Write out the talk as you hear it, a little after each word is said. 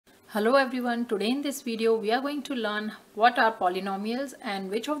Hello everyone, today in this video we are going to learn what are polynomials and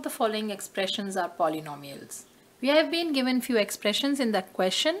which of the following expressions are polynomials. We have been given few expressions in that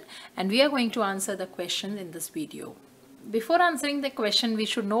question and we are going to answer the question in this video. Before answering the question, we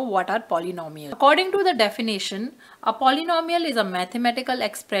should know what are polynomials. According to the definition, a polynomial is a mathematical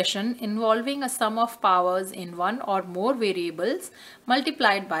expression involving a sum of powers in one or more variables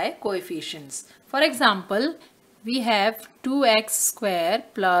multiplied by coefficients. For example, we have 2x square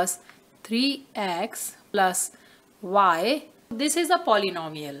plus 3x plus y. This is a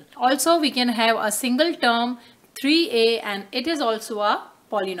polynomial. Also, we can have a single term 3a and it is also a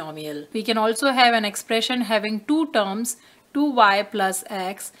polynomial. We can also have an expression having two terms 2y plus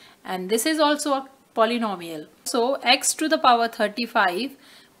x and this is also a polynomial. So x to the power 35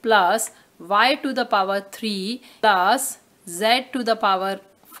 plus y to the power 3 plus z to the power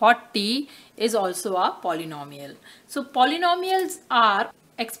 40 is also a polynomial. So polynomials are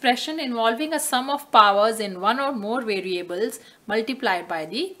expression involving a sum of powers in one or more variables multiplied by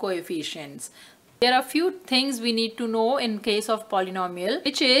the coefficients. There are few things we need to know in case of polynomial,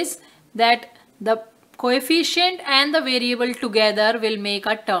 which is that the coefficient and the variable together will make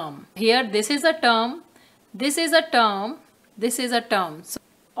a term. Here this is a term, this is a term, this is a term. So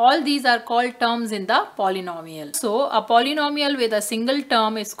all these are called terms in the polynomial. So a polynomial with a single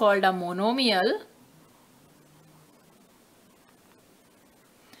term is called a monomial.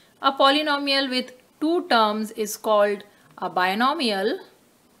 A polynomial with two terms is called a binomial.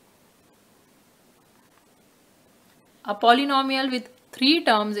 A polynomial with three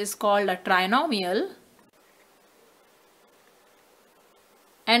terms is called a trinomial.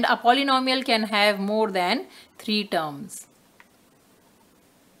 And a polynomial can have more than three terms.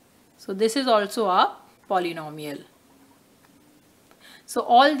 So this is also a polynomial. So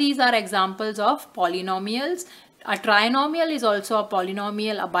all these are examples of polynomials. A trinomial is also a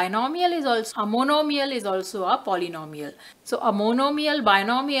polynomial. A binomial is also a monomial is also a polynomial. So a monomial,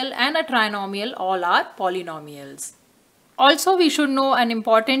 binomial and a trinomial all are polynomials. Also, we should know an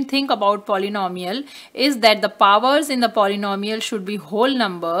important thing about polynomial is that the powers in the polynomial should be whole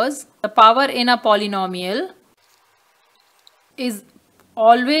numbers. The power in a polynomial is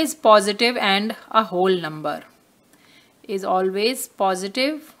always positive and a whole number. Is always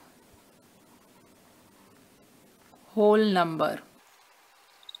positive whole number.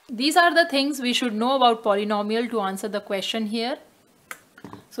 These are the things we should know about polynomial to answer the question here.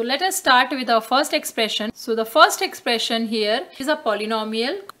 So let us start with our first expression. So the first expression here is a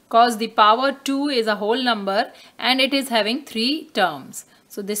polynomial because the power 2 is a whole number and it is having three terms.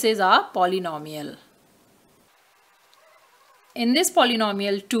 So this is a polynomial. In this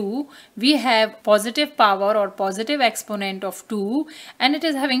polynomial 2, we have positive power or positive exponent of 2 and it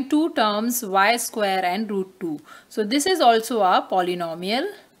is having two terms y square and root 2. So this is also a polynomial.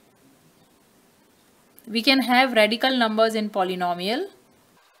 We can have radical numbers in polynomial.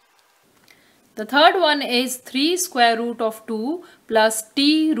 The third one is 3 square root of 2 plus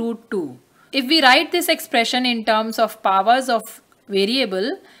t root 2. If we write this expression in terms of powers of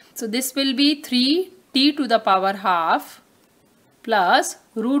variable, so this will be 3t to the power half plus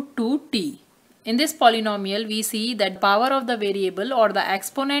root 2t. In this polynomial, we see that power of the variable or the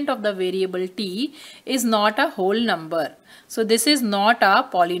exponent of the variable t is not a whole number. So this is not a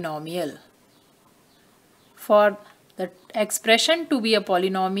polynomial. For the expression to be a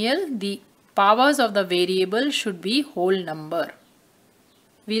polynomial, the powers of the variable should be whole number.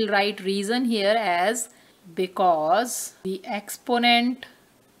 We'll write reason here as because the exponent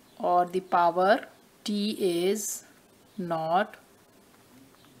or the power t is not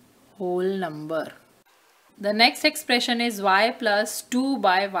whole number. The next expression is y plus 2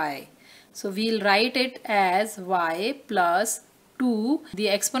 by y. So we'll write it as y plus 2. The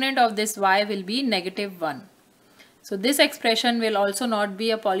exponent of this y will be negative 1. So this expression will also not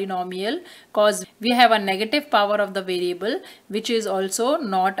be a polynomial because we have a negative power of the variable, which is also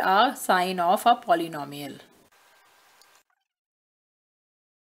not a sign of a polynomial.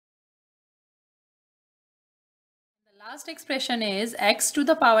 The last expression is x to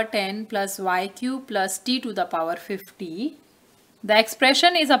the power 10 plus y cube plus t to the power 50. The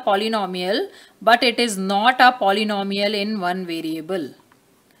expression is a polynomial, but it is not a polynomial in one variable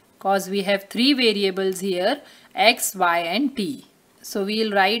because we have three variables here, x, y and t. So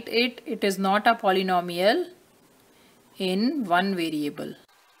we'll write it is not a polynomial in one variable.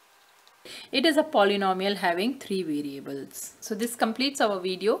 It is a polynomial having three variables. So this completes our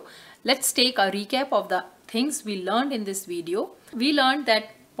video. Let's take a recap of the things we learned in this video. We learned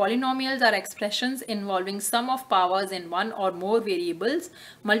that Polynomials are expressions involving sum of powers in one or more variables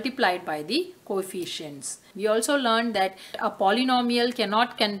multiplied by the coefficients. We also learned that a polynomial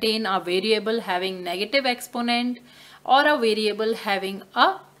cannot contain a variable having negative exponent or a variable having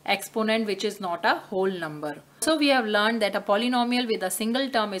a exponent which is not a whole number. So we have learned that a polynomial with a single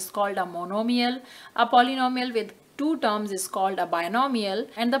term is called a monomial, a polynomial with two terms is called a binomial,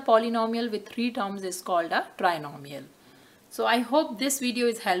 and the polynomial with three terms is called a trinomial. So I hope this video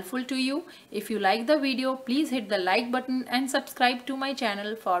is helpful to you. If you like the video, please hit the like button and subscribe to my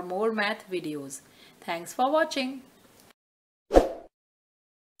channel for more math videos. Thanks for watching.